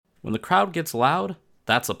When the crowd gets loud,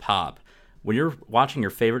 that's a pop. When you're watching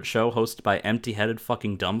your favorite show hosted by empty-headed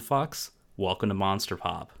fucking dumb fucks, welcome to Monster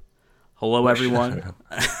Pop. Hello, everyone.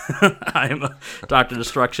 I'm Dr.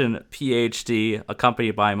 Destruction, PhD,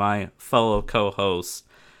 accompanied by my fellow co-host,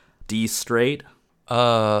 D Straight.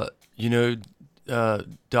 Doc,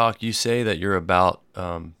 you say that you're about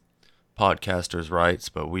podcasters' rights,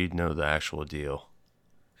 but we know the actual deal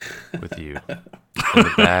with you. In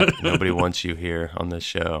the back, nobody wants you here on this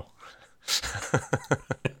show.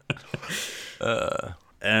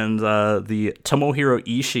 And the Tomohiro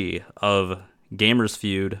Ishii of Gamers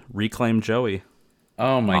Feud reclaimed Joey.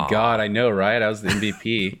 Oh my God, I know, right? I was the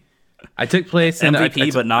MVP. I took place in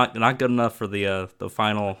MVP, but not good enough for the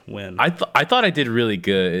final win. I thought I did really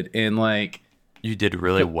good, and like you did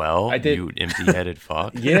really well. I did. You empty-headed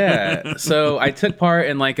fuck. Yeah. So I took part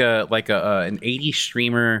in an 80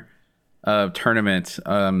 streamer tournament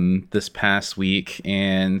this past week,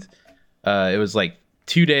 and it was like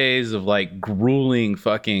 2 days of like grueling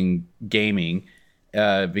fucking gaming.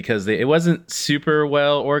 Because it wasn't super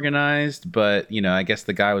well organized, but I guess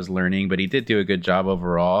the guy was learning, but he did do a good job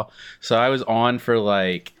overall. So I was on for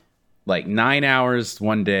like 9 hours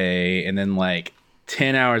one day, and then like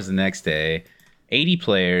 10 hours the next day. 80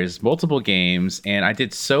 players, multiple games, and I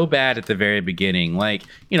did so bad at the very beginning. Like,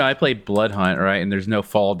 I played Blood Hunt, right? And there's no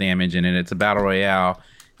fall damage in it. It's a battle royale.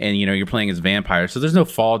 And you're playing as vampires, so there's no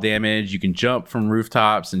fall damage. You can jump from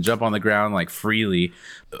rooftops and jump on the ground like freely.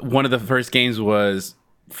 One of the first games was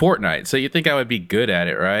Fortnite, so you think I would be good at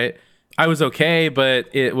it, right? I was okay, but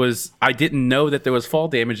I didn't know that there was fall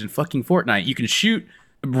damage in fucking Fortnite. You can shoot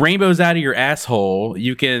rainbows out of your asshole.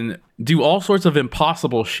 You can do all sorts of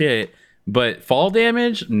impossible shit, but fall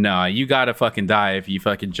damage? Nah, you gotta fucking die if you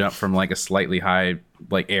fucking jump from like a slightly high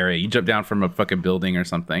like area. You jump down from a fucking building or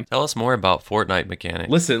something. Tell us more about Fortnite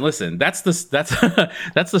mechanics. Listen. That's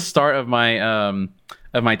the start of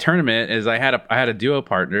my tournament. Is I had a duo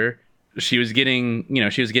partner. She was getting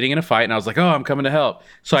in a fight, and I was like, oh, I'm coming to help.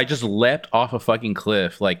 So I just leapt off a fucking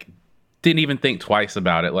cliff, like didn't even think twice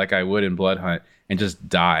about it, like I would in Blood Hunt, and just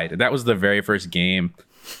died. That was the very first game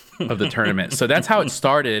of the tournament. So that's how it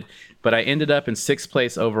started. But I ended up in 6th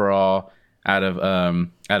place overall out of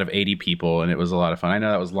 80 people, and it was a lot of fun. I know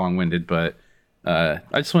that was long-winded, but I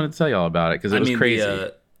just wanted to tell you all about it because it was crazy.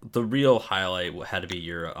 The real highlight had to be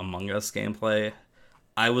your Among Us gameplay.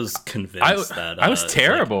 I was convinced I was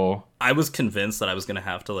terrible. I was convinced that I was gonna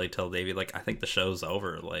have to like tell Davey, like, I think the show's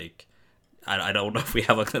over. Like, I don't know if we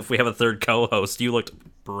have a third co-host. You looked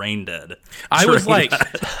brain dead. I was like,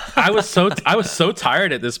 I was so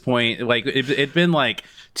tired at this point. Like it'd been like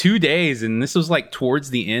 2 days, and this was like towards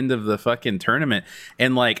the end of the fucking tournament,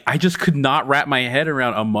 and like I just could not wrap my head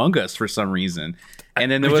around Among Us for some reason. And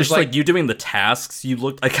then there was just like you doing the tasks. You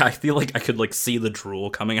looked like, I feel like I could like see the drool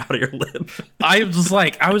coming out of your lip. I was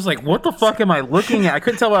like, what the fuck am I looking at? I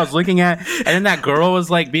couldn't tell what I was looking at. And then that girl was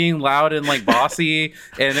like being loud and like bossy,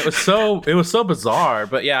 and it was so bizarre.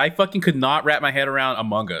 But yeah, I fucking could not wrap my head around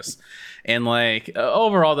Among Us. And like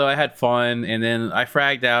overall though, I had fun. And then I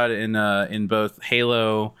fragged out in both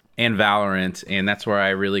Halo and Valorant, and that's where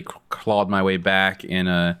I really clawed my way back. And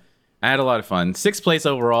I had a lot of fun. 6th place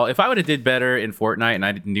overall. If I would have did better in Fortnite and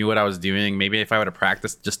I knew what I was doing, maybe if I would have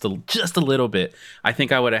practiced just a little bit, I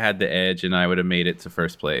think I would have had the edge and I would have made it to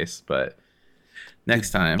 1st place. But next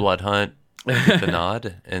time, Blood Hunt get the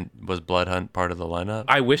nod, and was Blood Hunt part of the lineup?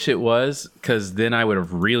 I wish it was, because then I would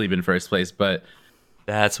have really been 1st place. But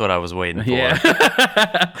that's what I was waiting for.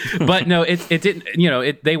 Yeah. But no, it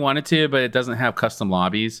didn't. They wanted to, but it doesn't have custom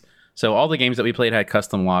lobbies. So all the games that we played had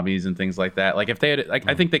custom lobbies and things like that. Like if they had, like,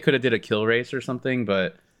 I think they could have did a kill race or something,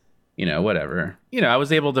 but whatever. I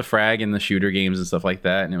was able to frag in the shooter games and stuff like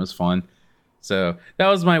that, and it was fun. So that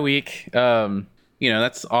was my week.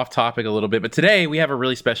 That's off topic a little bit, but today we have a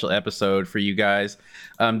really special episode for you guys.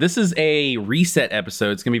 This is a reset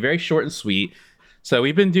episode. It's gonna be very short and sweet. So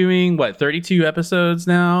we've been doing 32 episodes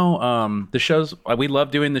now. The show's, we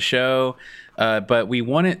love doing the show. But we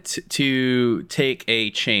want it to take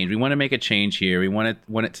a change. We want to make a change here. We want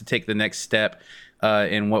it to take the next step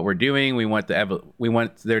in what we're doing. We want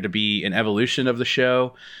there to be an evolution of the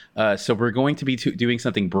show. So we're going to be doing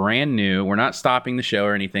something brand new. We're not stopping the show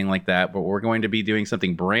or anything like that, but we're going to be doing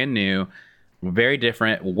something brand new, very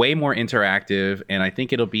different, way more interactive, and I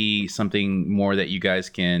think it'll be something more that you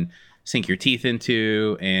guys can sink your teeth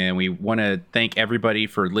into. And we want to thank everybody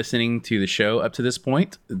for listening to the show up to this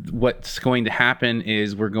point. What's going to happen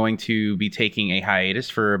is we're going to be taking a hiatus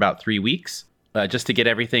for about 3 weeks. just to get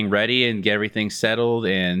everything ready and get everything settled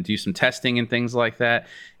and do some testing and things like that.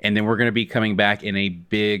 And then we're going to be coming back in a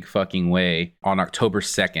big fucking way on October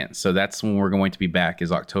 2nd. So that's when we're going to be back,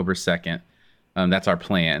 is October 2nd. That's our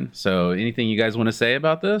plan. So anything you guys want to say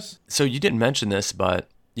about this? So you didn't mention this, but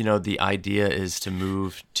the idea is to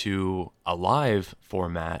move to a live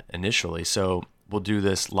format initially. So we'll do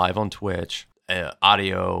this live on Twitch.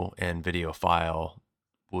 Audio and video file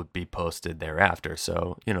would be posted thereafter.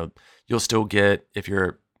 So, you'll still get, if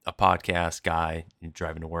you're a podcast guy, you're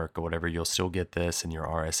driving to work or whatever, you'll still get this in your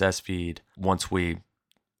RSS feed. Once we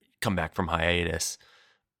come back from hiatus,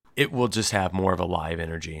 it will just have more of a live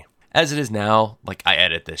energy. As it is now, like, I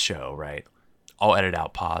edit this show, right? I'll edit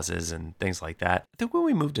out pauses and things like that. I think when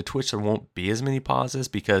we move to Twitch, there won't be as many pauses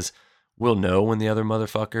because we'll know when the other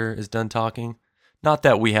motherfucker is done talking. Not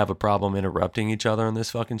that we have a problem interrupting each other on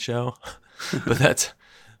this fucking show, but that's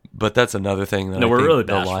another thing that No, I we're think really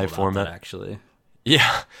the bashful live about format that, actually.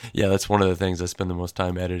 Yeah, that's one of the things I spend the most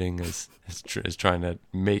time editing is trying to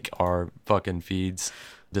make our fucking feeds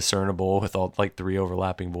discernible with all like 3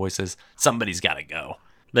 overlapping voices. Somebody's got to go.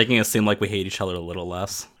 Making it seem like we hate each other a little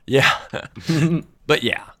less. Yeah, but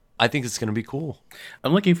yeah, I think it's gonna be cool.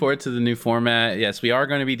 I'm looking forward to the new format. Yes, we are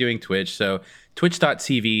going to be doing Twitch. So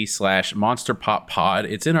twitch.tv/monsterpoppod.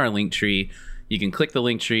 It's in our link tree. You can click the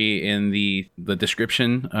link tree in the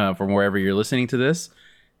description from wherever you're listening to this,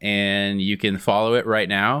 and you can follow it right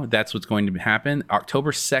now. That's what's going to happen.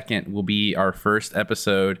 October 2nd will be our first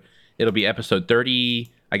episode. It'll be episode 30.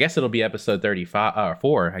 I guess it'll be episode 35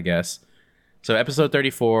 4, I guess. So episode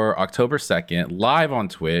 34, October 2nd, live on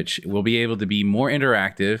Twitch. We'll be able to be more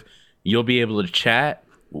interactive. You'll be able to chat.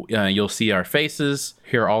 You'll see our faces,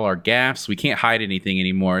 hear all our gaffes. We can't hide anything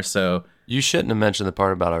anymore. So you shouldn't have mentioned the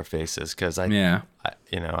part about our faces because I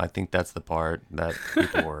think that's the part that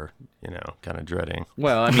people were, kind of dreading.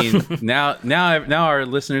 Well, I mean, now our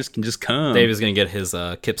listeners can just come. Dave is going to get his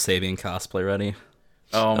Kip Sabian cosplay ready.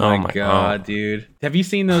 Oh my god, dude. Have you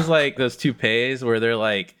seen those toupees where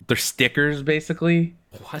they're stickers basically?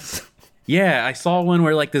 What? Yeah, I saw one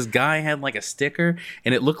where this guy had a sticker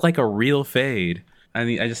and it looked like a real fade. I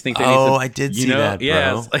mean, I just think I did see that, bro.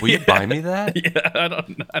 Yeah, Will you buy me that? Yeah, I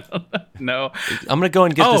don't know. I'm going to go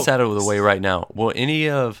and get this out of the way right now. Will any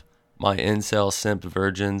of my incel simp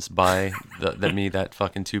virgins buy that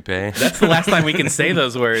fucking toupee? That's the last time we can say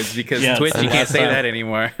those words because Twitch, you can't say that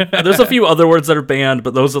anymore. There's a few other words that are banned,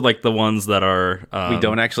 but those are the ones that are... we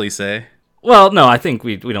don't actually say. Well, no, I think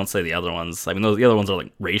we don't say the other ones. I mean, the other ones are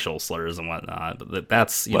racial slurs and whatnot. But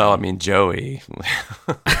that's I mean, Joey.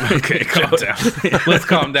 Okay, calm down. Let's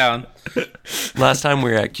calm down. Last time we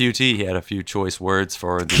were at QT, he had a few choice words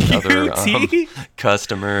for the other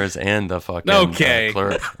customers and the fucking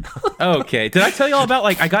clerk. Okay, did I tell y'all about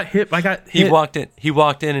I got hit? He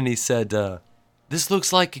walked in and he said, "This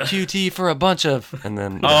looks like a QT for a bunch of," and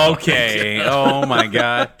then okay. Oh my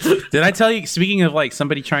god! Did I tell you? Speaking of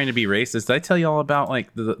somebody trying to be racist, did I tell you all about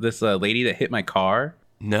this lady that hit my car?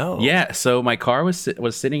 No. Yeah. So my car was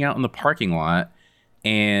sitting out in the parking lot,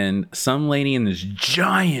 and some lady in this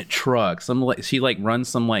giant truck, she runs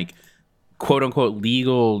some quote unquote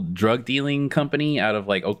legal drug dealing company out of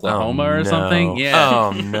Oklahoma or something. Yeah.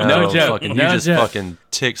 Oh no. No joke. You just fucking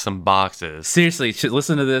tick some boxes. Seriously,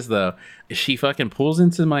 listen to this though. She fucking pulls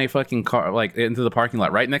into my fucking car, into the parking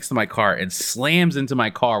lot right next to my car, and slams into my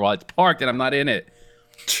car while it's parked and I'm not in it.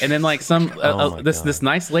 And then this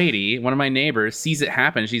nice lady, one of my neighbors, sees it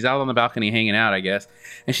happen. She's out on the balcony hanging out, I guess.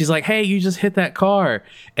 And she's like, "Hey, you just hit that car."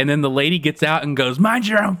 And then the lady gets out and goes, "Mind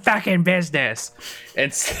your own fucking business."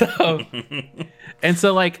 And so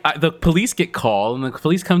the police get called, and the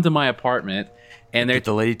police come to my apartment. And did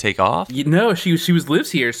the lady take off? No, she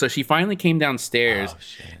lives here, so she finally came downstairs,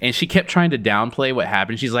 and she kept trying to downplay what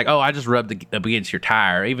happened. She's like, "Oh, I just rubbed up against your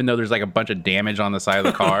tire," even though there's a bunch of damage on the side of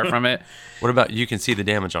the car from it. What about you can see the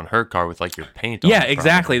damage on her car with your paint? Yeah,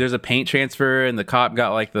 exactly. There's a paint transfer, and the cop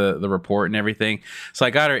got the report and everything. So I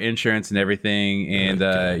got her insurance and everything,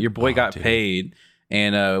 and your boy got paid.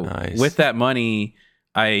 And nice. With that money,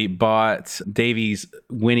 I bought Davy's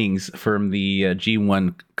winnings from the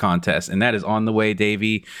G1 contest, and that is on the way,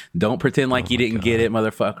 Davy. Don't pretend like you didn't get it,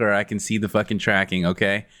 motherfucker. I can see the fucking tracking,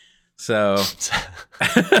 okay? So,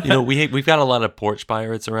 we've got a lot of porch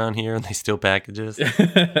pirates around here, and they steal packages.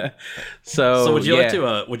 So would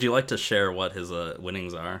you like to share what his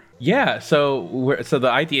winnings are? Yeah. So the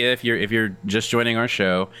idea, if you're just joining our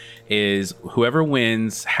show, is whoever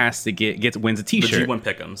wins has to wins a T-shirt. The G1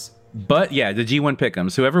 Pick'ems. But yeah, the G1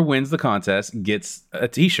 Pick'ems. Whoever wins the contest gets a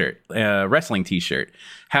T-shirt, a wrestling T-shirt.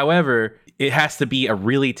 However, it has to be a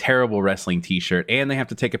really terrible wrestling t-shirt and they have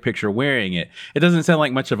to take a picture wearing it. It doesn't sound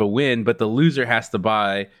like much of a win, but the loser has to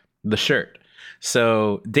buy the shirt.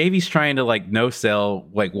 So Davey's trying to like no sell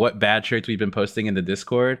like what bad shirts we've been posting in the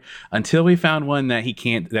Discord until we found one that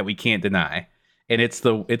we can't deny. And it's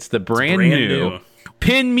the brand new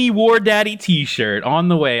Pin Me War Daddy t-shirt on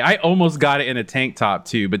the way. I almost got it in a tank top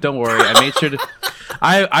too, but don't worry. I made sure to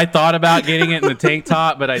I thought about getting it in the tank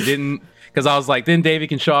top, but I didn't. Because I was like, then Davey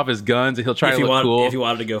can show off his guns and he'll try to look cool. If you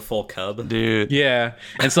wanted to go full cub. Dude. Yeah.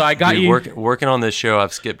 And so I got working on this show,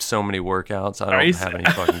 I've skipped so many workouts. I don't have any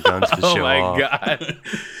fucking guns to show off. Oh my God.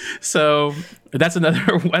 So that's one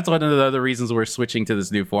of the other reasons we're switching to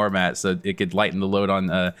this new format, so it could lighten the load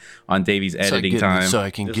on Davey's editing time. So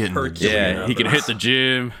I can get in the gym. Yeah, he can hit the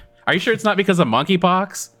gym. Are you sure it's not because of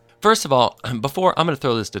monkeypox? First of all, I'm going to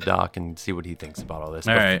throw this to Doc and see what he thinks about all this.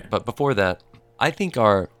 All right. But before that, I think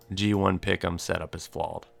our G1 Pick'em setup is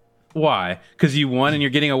flawed. Why? Because you won and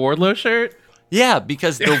you're getting a Wardlow shirt? Yeah,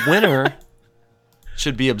 because the winner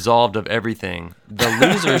should be absolved of everything. The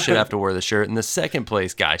loser should have to wear the shirt, and the second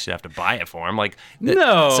place guy should have to buy it for him.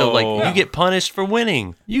 No. So you get punished for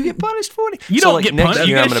winning. You get punished for winning. You don't get punished.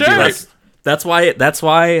 You get a shirt. That's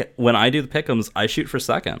why when I do the pick'ems, I shoot for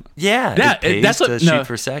second. Yeah, it pays to shoot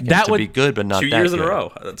for second to be good, but not 2 years in a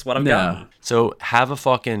row. That's what I've done. So have a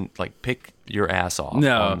fucking pick your ass off on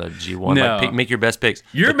the G1. Make your best picks.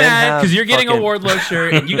 You're mad because you're getting a Wardlow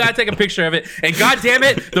shirt and you gotta take a picture of it. And god damn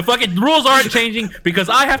it, the fucking rules aren't changing because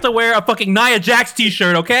I have to wear a fucking Nia Jax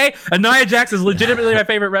t-shirt. Okay, and Nia Jax is legitimately my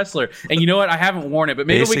favorite wrestler. And you know what? I haven't worn it, but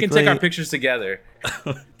maybe we can take our pictures together.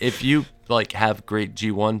 If you have great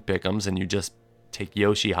G1 pick'ems and you just take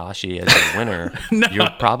Yoshihashi as a winner, you'll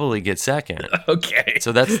probably get second. Okay.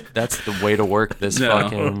 So that's the way to work this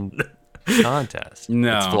fucking contest.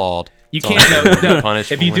 No, it's flawed. You can't. No.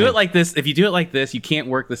 If you do it like this, you can't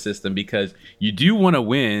work the system because you do want to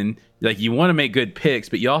win. Like you want to make good picks,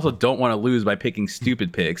 but you also don't want to lose by picking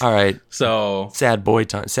stupid picks. All right. So sad boy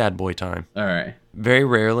time. All right. Very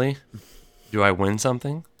rarely do I win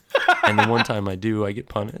something. And the one time I do, I get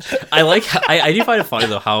punished. I do find it funny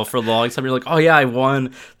though how for a long time you're like, oh yeah, I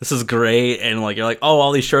won, this is great, and you're like, oh,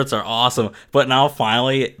 all these shirts are awesome, but now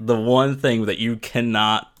finally the one thing that you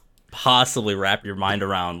cannot possibly wrap your mind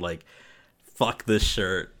around, fuck this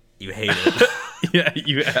shirt, you hate it. Yeah,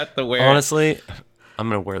 you have to wear. Honestly, I'm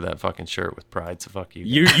gonna wear that fucking shirt with pride. So fuck you.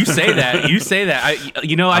 You say that. You say that.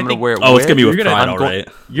 I'm gonna wear it. Oh, it's gonna be with pride, all right.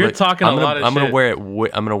 You're talking a lot of shit. I'm gonna wear it.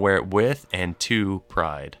 I'm gonna wear it with and to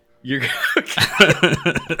pride. You're.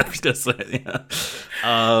 I was gonna say, yeah.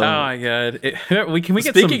 Oh my god! Can we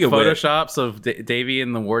get some photoshops of Davey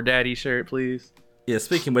in the War Daddy shirt, please? Yeah.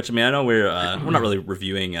 Speaking of which, I mean, I know we're not really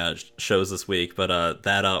reviewing shows this week, but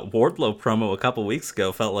that Wardlow promo a couple weeks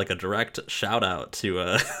ago felt like a direct shout out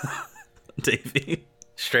to Davey.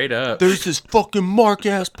 Straight up. There's this fucking Mark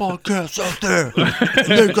ass podcast out there, and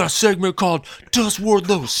they've got a segment called "Does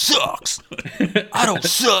Wardlow Sucks?" I don't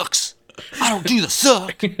sucks. I don't do the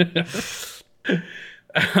suck.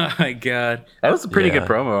 Oh my god, that was a pretty good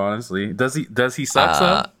promo, honestly. Does he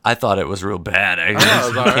suck? I thought it was real bad.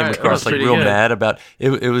 I came across real mad about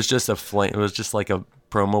it. It was just a flame. It was just like a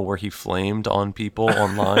promo where he flamed on people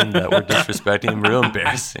online that were disrespecting him. Real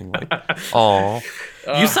embarrassing. Oh.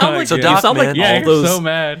 You sound like so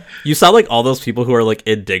mad. You sound like all those people who are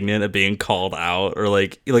indignant at being called out, or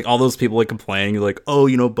like all those people complaining. You're like, oh,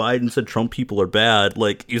 Biden said Trump people are bad.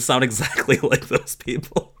 You sound exactly like those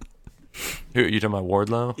people. Who you talking about,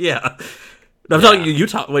 Wardlow? Yeah. I'm telling you,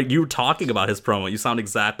 you were talking about his promo. You sound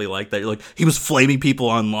exactly like that. You're like, he was flaming people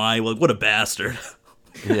online. What a bastard.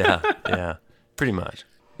 Yeah, pretty much.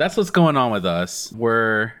 That's what's going on with us.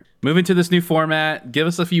 We're moving to this new format. Give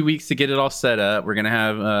us a few weeks to get it all set up. We're gonna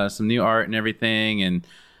have some new art and everything, and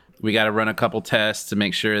we got to run a couple tests to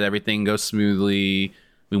make sure that everything goes smoothly.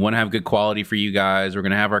 We want to have good quality for you guys. We're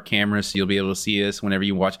going to have our cameras so you'll be able to see us whenever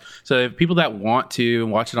you watch. So if people that want to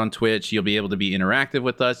watch it on Twitch, you'll be able to be interactive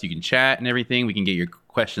with us. You can chat and everything. We can get your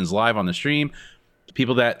questions live on the stream.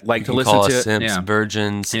 People that like to listen call to us simps,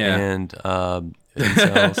 virgins, and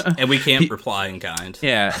incels. And we can't reply in kind.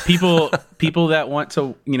 Yeah, people that want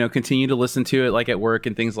to continue to listen to it at work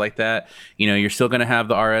and things like that. You're still going to have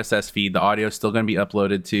the RSS feed. The audio is still going to be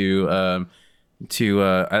uploaded to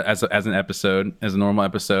as an episode, as a normal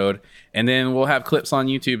episode, and then we'll have clips on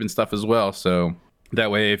YouTube and stuff as well. So that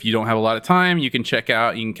way, if you don't have a lot of time, you can catch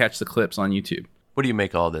the clips on YouTube. What do you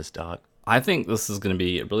make of all this, Doc? I think this is going to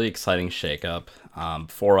be a really exciting shakeup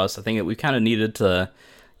for us. I think that we kind of needed to,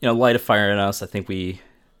 light a fire in us. I think we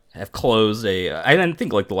have closed I didn't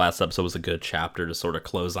think like the last episode was a good chapter to sort of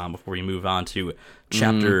close on before you move on to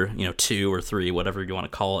chapter 2 or 3, whatever you want to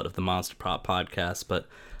call it, of the Monster Pop podcast. But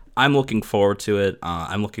I'm looking forward to it.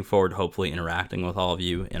 I'm looking forward to hopefully interacting with all of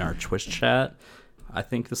you in our Twitch chat. I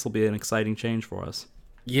think this will be an exciting change for us.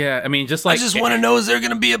 Yeah, I mean, just like I just want to know, is there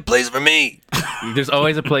going to be a place for me? there's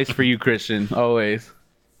always a place for you, Christian. Always.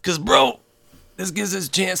 Because, bro, this gives us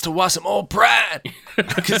a chance to watch some old Pride.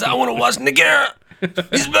 Because I want to watch Nagara.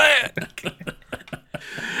 He's bad.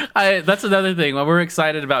 That's another thing. Well, we're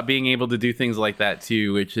excited about being able to do things like that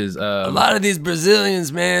too, which is A lot of these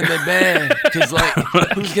Brazilians, man, they're bad. Because, like,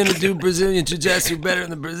 who's going to do Brazilian Jiu-Jitsu better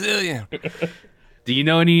than the Brazilian? Do you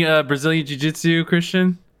know any Brazilian Jiu-Jitsu,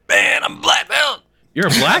 Christian? Man, I'm a black belt. You're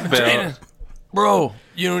a black belt. Training. Bro,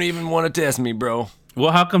 you don't even want to test me, bro.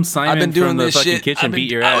 Well, how come Simon I've been doing from the this fucking shit. kitchen beat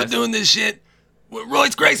your ass? I was doing this shit when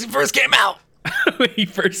Royce Gracie first came out. when he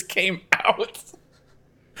first came out.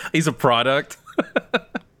 He's a product.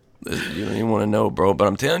 Listen, you don't even want to know, bro, but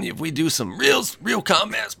I'm telling you, if we do some real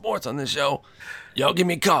combat sports on this show, y'all give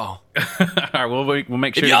me a call. All right, we'll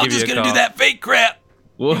make sure If to y'all give just you a gonna call. do that fake crap,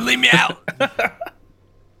 We'll- you leave me out.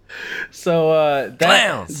 So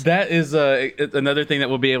Clowns. that is another thing that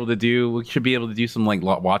we'll be able to do. We should be able to do some like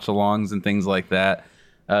watch-alongs and things like that.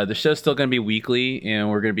 The show's still going to be weekly, and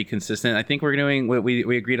we're going to be consistent. I think we're doing what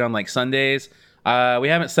we agreed on, like Sundays. We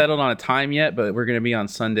haven't settled on a time yet, but we're going to be on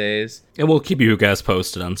Sundays. And we'll keep you guys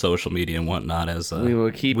posted on social media and whatnot as We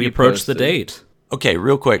will keep we you approach the posted. date. Okay,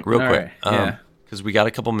 real quick. All right, yeah. Because we got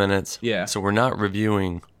a couple minutes. Yeah. So we're not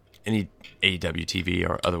reviewing any AEW TV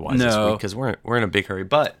or otherwise this No. week because we're in a big hurry.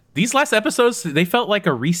 But These last episodes, they felt like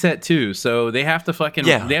a reset too. So they have to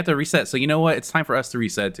they have to reset. So you know what? It's time for us to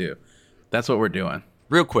reset too. That's what we're doing.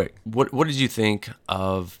 real quick, what did you think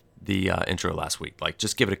of the intro last week? Like,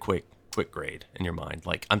 just give it a quick grade in your mind.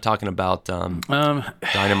 Like, I'm talking about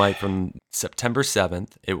Dynamite from September 7th.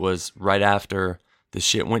 It was right after the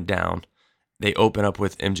shit went down. They open up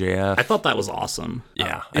with MJF. I thought that was awesome.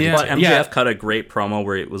 Yeah. But MJF cut a great promo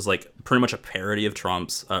where it was like pretty much a parody of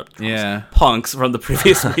Punk's from the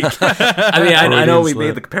previous week. I mean, I know we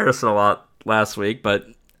made the comparison a lot last week, but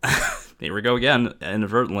here we go again,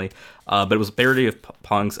 inadvertently. But it was a parody of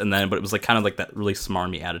Punk's, but it was like kind of like that really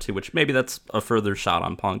smarmy attitude, which maybe that's a further shot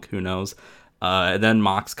on Punk. Who knows? And then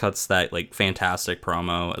Mox cuts that like fantastic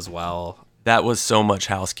promo as well. That was so much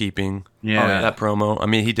housekeeping. Yeah. That promo. I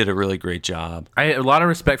mean, he did a really great job. I have a lot of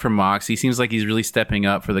respect for Mox. He seems like he's really stepping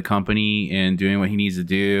up for the company and doing what he needs to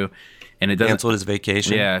do. And it doesn't Canceled his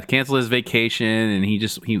vacation. Yeah, cancel his vacation, and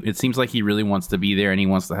it seems like he really wants to be there and he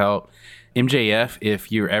wants to help. MJF, if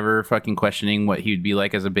you're ever fucking questioning what he would be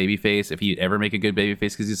like as a babyface, if he'd ever make a good babyface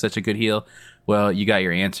because he's such a good heel, well, you got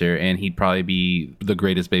your answer, and he'd probably be the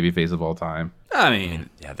greatest babyface of all time. I mean,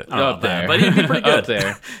 Yeah, I don't know Up about that, there, but he'd be pretty good. up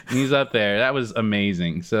there. He's up there. That was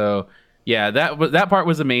amazing. So yeah, that part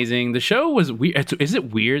was amazing. The show was weird. Is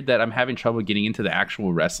it weird that I'm having trouble getting into the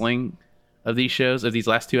actual wrestling of these shows, of these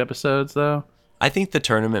last two episodes, though? I think the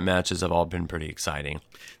tournament matches have all been pretty exciting.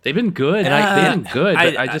 They've been good. They've been good.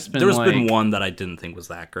 But I just been there's like, been one that I didn't think was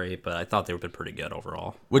that great, but I thought they've been pretty good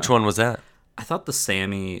overall. Which one was that? I thought the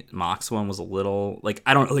Sammy Mox one was a little like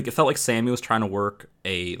I don't like. It felt like Sammy was trying to work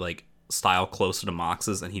a like style closer to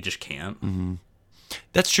Mox's, and he just can't. Mm-hmm.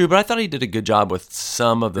 That's true, but I thought he did a good job with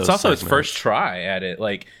some of those. It's also his segments. first try at it.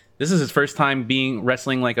 Like this is his first time being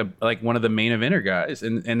wrestling like one of the main eventer guys,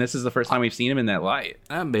 and this is the first time we've seen him in that light.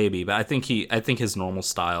 Maybe, but I think his normal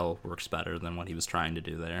style works better than what he was trying to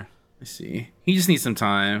do there. Let's see. He just needs some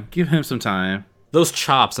time. Give him some time. Those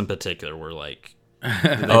chops in particular were like,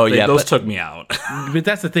 Yeah, those but- took me out. But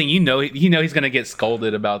that's the thing. You know he's gonna get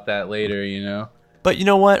scolded about that later. You know. But you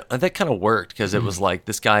know what? That kind of worked because it was like,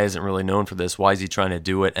 this guy isn't really known for this. Why is he trying to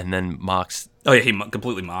do it? And then Mox, Oh yeah, he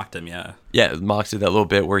completely mocked him. Yeah. Mox did that little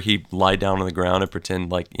bit where he lied down on the ground and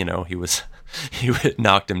pretend like, he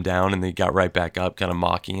knocked him down and then he got right back up, kind of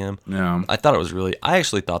mocking him. Yeah. I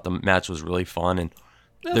actually thought the match was really fun. And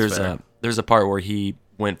there's a part where he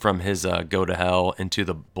went from his go to hell into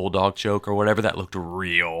the bulldog choke or whatever. That looked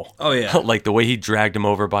real. Oh, yeah. Like the way he dragged him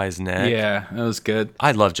over by his neck. Yeah, that was good.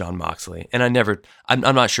 I love John Moxley, and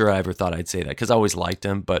I'm not sure I ever thought I'd say that because I always liked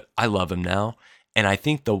him, but I love him now. And I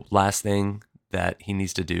think the last thing that he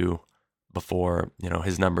needs to do before,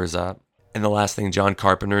 his number's up, and the last thing John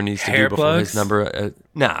Carpenter needs to Hair do before plugs? his number,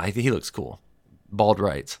 I think he looks cool. Bald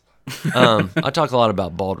rights. I talk a lot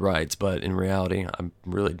about bald rights, but in reality, I'm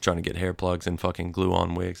really trying to get hair plugs and fucking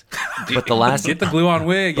glue-on wigs. But the last, Get the glue-on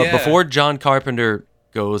wig. but yeah. before John Carpenter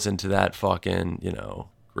goes into that fucking,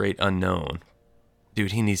 great unknown,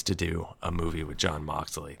 dude, he needs to do a movie with John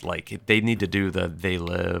Moxley. Like, they need to do the They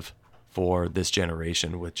Live for this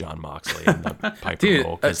generation with John Moxley and the Piper Dude,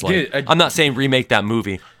 role. 'Cause, dude, I'm not saying remake that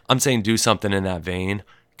movie. I'm saying do something in that vein.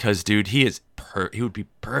 Because, dude, he would be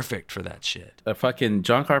perfect for that shit. A fucking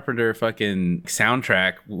John Carpenter fucking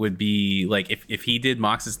soundtrack would be like if he did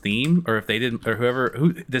Mox's theme, or if they did, or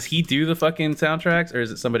who does he do the fucking soundtracks, or is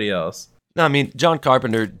it somebody else? No, I mean, John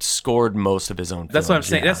Carpenter scored most of his own films. That's what I'm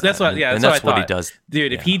saying. Yeah. That's what. Yeah, and that's what what I he thought. does.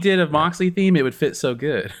 Dude, Yeah. if he did a Moxley theme, it would fit so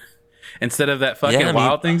good. Instead of that fucking Yeah, I mean,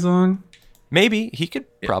 Wild Thing song. Maybe he could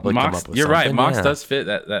probably come Mox, up with you're something. right. Mox yeah. does fit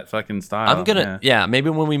that fucking style. I'm gonna, maybe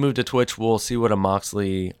when we move to Twitch, we'll see what a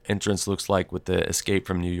Moxley entrance looks like with the Escape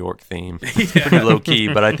from New York theme. It's pretty low key,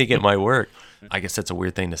 but I think it might work. I guess that's a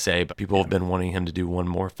weird thing to say, but people have been wanting him to do one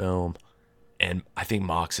more film, and I think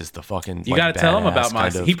Mox is the fucking. You got gotta tell him about badass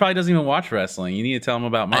Mox. kind of- He probably doesn't even watch wrestling. You need to tell him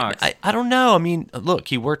about Mox. I don't know. I mean, look,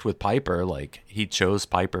 he worked with Piper. Like he chose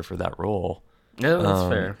Piper for that role. Yeah, that's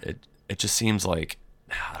fair. It just seems like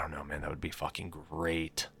I don't know, man. That would be fucking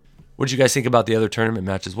great. What did you guys think about the other tournament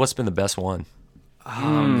matches? What's been the best one?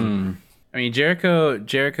 I mean, Jericho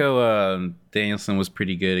Danielson was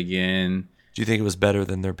pretty good again. Do you think it was better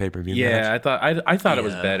than their pay-per-view Yeah, match? I thought it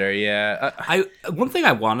was Yeah. better. Yeah, One thing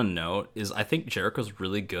I want to note is I think Jericho's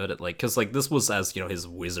really good at because this was as his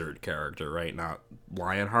wizard character, right? Not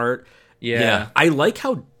Lionheart. yeah. I like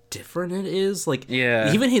how different it is.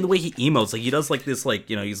 Yeah. Even the way he emotes, he does this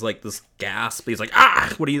he's like this gasp. He's like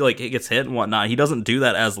when he gets hit and whatnot. He doesn't do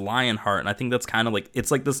that as Lionheart, and I think that's kind of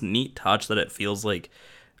it's like this neat touch that it feels like.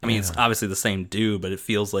 I mean, it's obviously the same dude, but it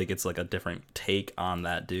feels like it's like a different take on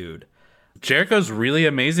that dude. Jericho's really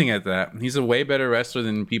amazing at that. He's a way better wrestler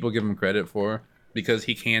than people give him credit for because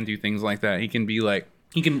he can do things like that. He can be like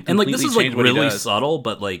he can And this completely is change what he really does. subtle,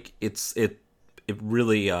 but it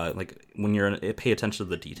really when you're pay attention to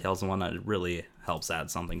the details and whatnot, it really helps add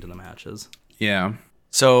something to the matches. Yeah,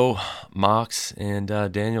 So, Mox and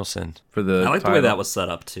Danielson. for the I like the way title. that was set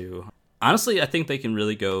up too. Honestly, I think they can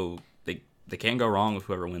really go. They can't go wrong with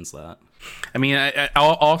whoever wins that. I mean,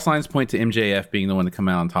 all signs point to MJF being the one to come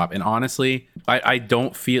out on top. And honestly, I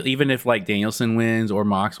don't feel, even if like Danielson wins or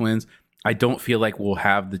Mox wins, I don't feel like we'll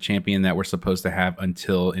have the champion that we're supposed to have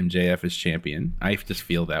until MJF is champion. I just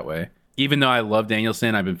feel that way. Even though I love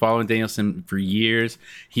Danielson, I've been following Danielson for years.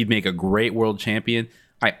 He'd make a great world champion.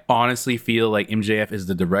 I honestly feel like MJF is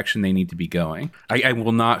the direction they need to be going. I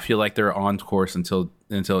will not feel like they're on course until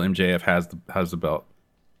MJF has the belt.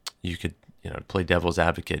 You could, to play devil's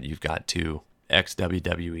advocate, you've got two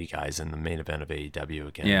ex-WWE guys in the main event of AEW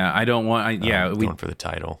again. Yeah, I don't want. Going for the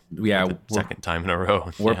title. Yeah, for the second time in a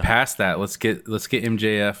row. We're Yeah. past that. Let's get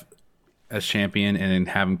MJF as champion and then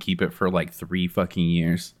have him keep it for like 3 fucking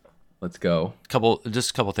years. Let's go. Just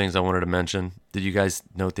a couple things I wanted to mention. Did you guys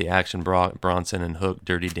note the Action Bronson and Hook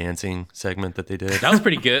Dirty Dancing segment that they did? That was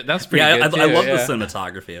pretty good. That's pretty Yeah, good. I too, love yeah. the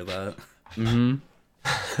cinematography of that.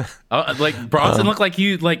 Like Bronson looked like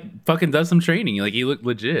he like fucking does some training. Like he looked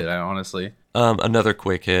legit. Honestly. Another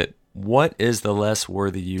quick hit. What is the less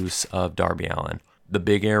worthy use of Darby Allin? The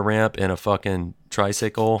big air ramp in a fucking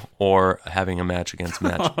tricycle, or having a match against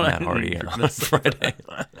Matt Hardy on Friday?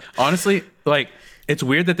 Honestly, like it's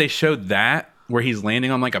weird that they showed that where he's landing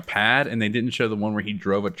on like a pad, and they didn't show the one where he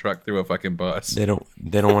drove a truck through a fucking bus. They don't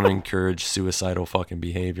want to encourage suicidal fucking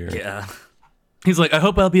behavior. Yeah. He's like, I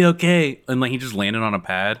hope I'll be okay, and like he just landed on a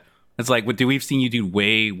pad. It's like, we've seen you do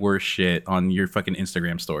way worse shit on your fucking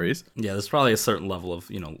Instagram stories. Yeah, there's probably a certain level of,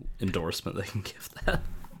 endorsement they can give that.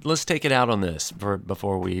 Let's take it out on this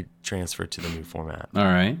before we transfer to the new format. All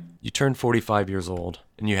right. You turn 45 years old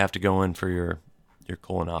and you have to go in for your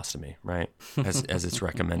colonoscopy, right? As it's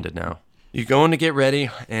recommended now. You go in to get ready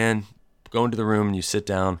and go into the room and you sit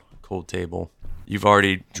down, cold table. You've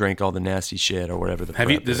already drank all the nasty shit or whatever the Have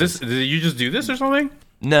you? prep is. Did you just do this or something?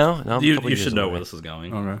 No. I'm a You couple years should know away. where this is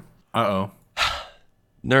going. Okay. Uh-oh.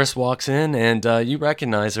 Nurse walks in and you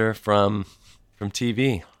recognize her from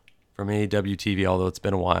TV, from AEW TV, although it's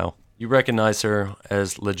been a while. You recognize her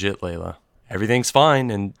as legit Layla. Everything's fine,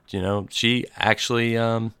 and she actually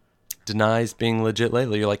denies being legit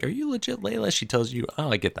Layla. You're like, are you legit Layla? She tells you, oh,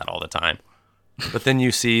 I get that all the time. But then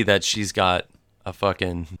you see that she's got a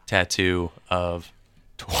fucking tattoo of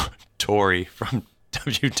Tori from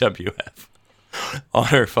WWF on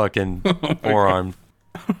her fucking forearm.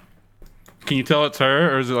 Can you tell it's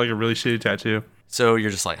her, or is it like a really shitty tattoo? So you're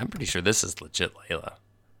just like, I'm pretty sure this is legit Layla.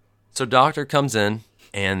 So doctor comes in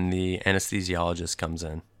and the anesthesiologist comes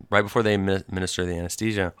in. Right before they administer the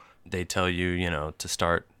anesthesia, they tell you, to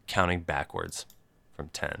start counting backwards from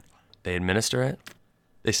 10. They administer it.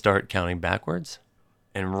 They start counting backwards.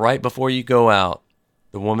 And right before you go out,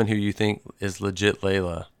 the woman who you think is legit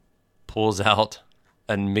Layla pulls out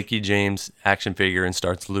a Mickey James action figure and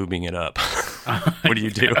starts lubing it up? What do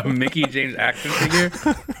you do? A Mickey James action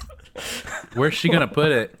figure? Where's she gonna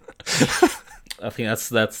put it? I think that's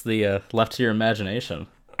the left to your imagination.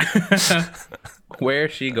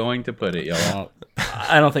 Where's she going to put it, y'all?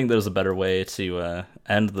 I don't think there's a better way to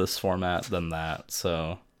end this format than that.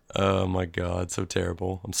 So. Oh my God, so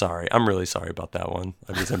terrible. I'm sorry. I'm really sorry about that one.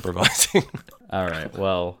 I was improvising. All right.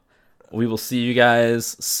 Well, we will see you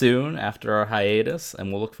guys soon after our hiatus,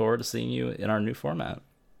 and we'll look forward to seeing you in our new format.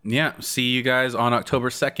 Yeah, see you guys on October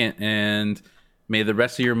 2nd, and may the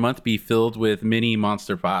rest of your month be filled with mini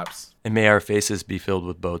Monster Pops. And may our faces be filled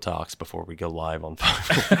with Botox before we go live on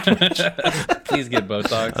Twitch. Please get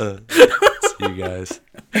Botox. See you guys.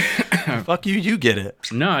 Fuck you, you get it.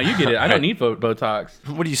 No, you get it. I don't need Botox.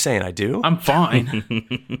 What are you saying? I do? I'm fine.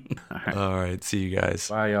 All right, see you guys.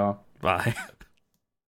 Bye, y'all. Bye.